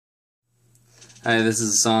Hi, this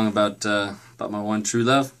is a song about my one true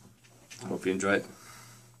love. I hope you enjoy it.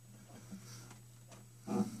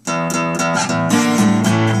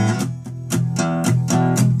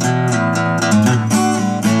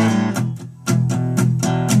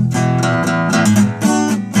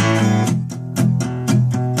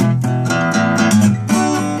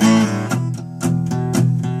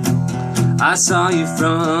 I saw you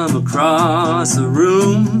from across the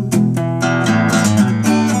room.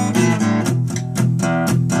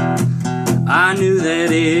 I knew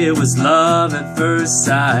that it was love at first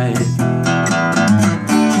sight.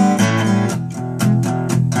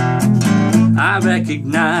 I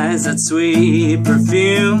recognized that sweet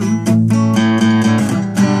perfume.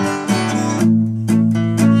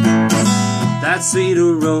 That sweet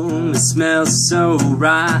aroma smells so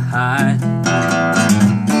right.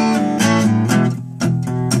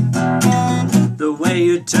 The way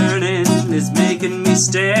you're turning is making me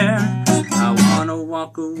stare. I wanna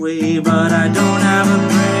walk away, but I don't have a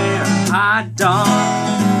prayer. Hot dog,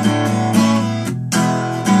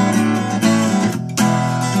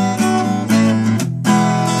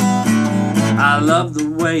 I love the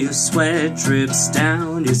way your sweat drips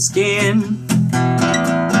down your skin.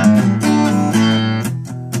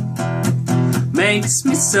 Makes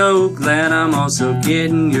me so glad I'm also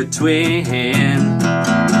getting your twin.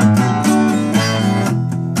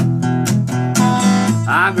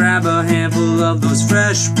 I grab a handful of those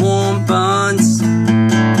fresh, warm buns.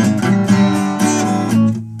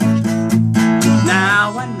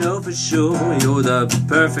 Now I know for sure you're the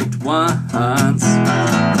perfect ones.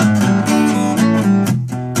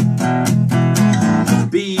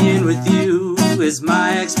 Being with you is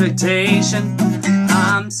my expectation.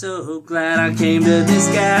 I'm so glad I came to this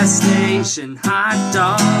gas station. Hot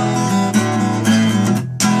dog,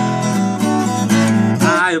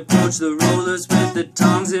 I approach the rollers with the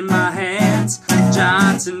tongs in my hands.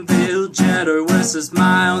 Johnsonville cheddar was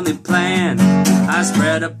my only plan. I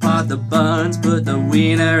spread apart the buns, put the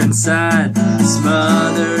wiener inside,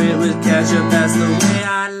 smother it with ketchup, that's the way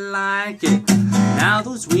I like it. Now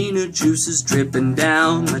those wiener juices dripping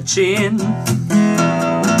down my chin.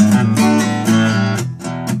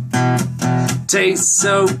 Tastes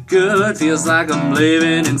so good, feels like I'm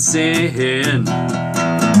living in sin.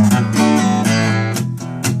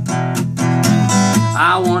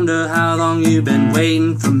 I wonder how long you've been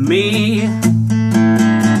waiting for me.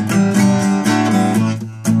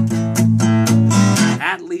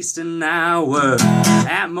 At least an hour,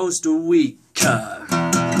 at most a week.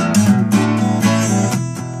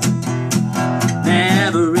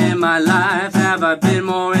 Never in my life have I been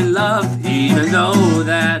more in love, even though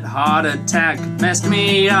that heart attack messed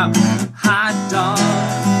me up. Hot dog,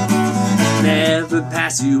 never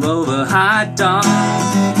pass you over. Hot dog,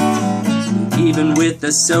 even with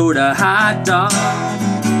the soda. Hot dog,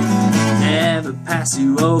 never pass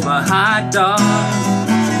you over. Hot dog,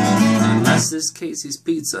 unless it's Casey's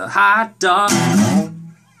Pizza. Hot dog.